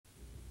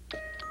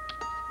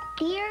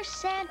Dear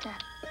Santa,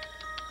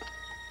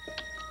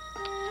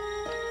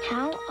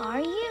 how are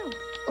you?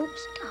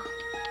 Oops. Oh.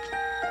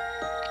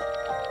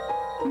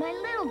 My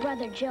little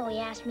brother Joey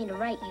asked me to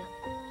write you.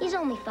 He's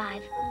only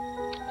 5.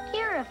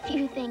 Here are a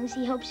few things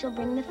he hopes you'll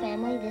bring the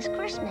family this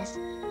Christmas.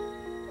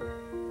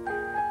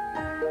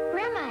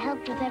 Grandma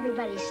helped with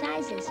everybody's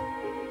sizes.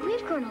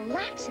 We've grown a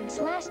lot since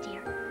last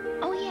year.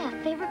 Oh yeah,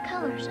 favorite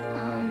colors.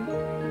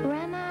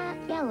 Grandma,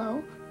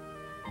 yellow.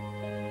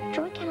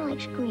 Joey kind of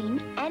likes green.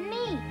 And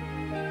me.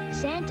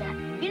 Santa,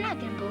 you're not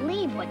gonna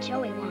believe what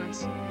Joey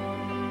wants.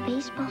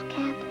 Baseball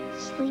cap,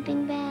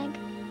 sleeping bag,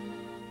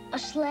 a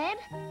sled,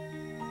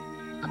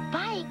 a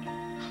bike,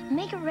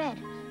 make it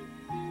red,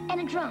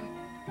 and a drum.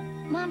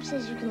 Mom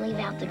says you can leave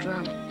out the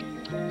drum.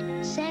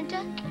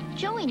 Santa,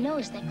 Joey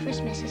knows that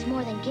Christmas is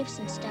more than gifts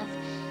and stuff,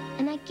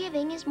 and that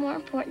giving is more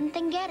important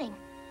than getting.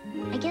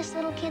 I guess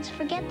little kids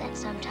forget that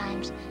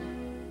sometimes.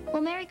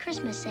 Well, Merry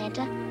Christmas,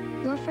 Santa.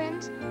 Your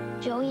friends,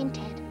 Joey and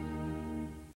Ted.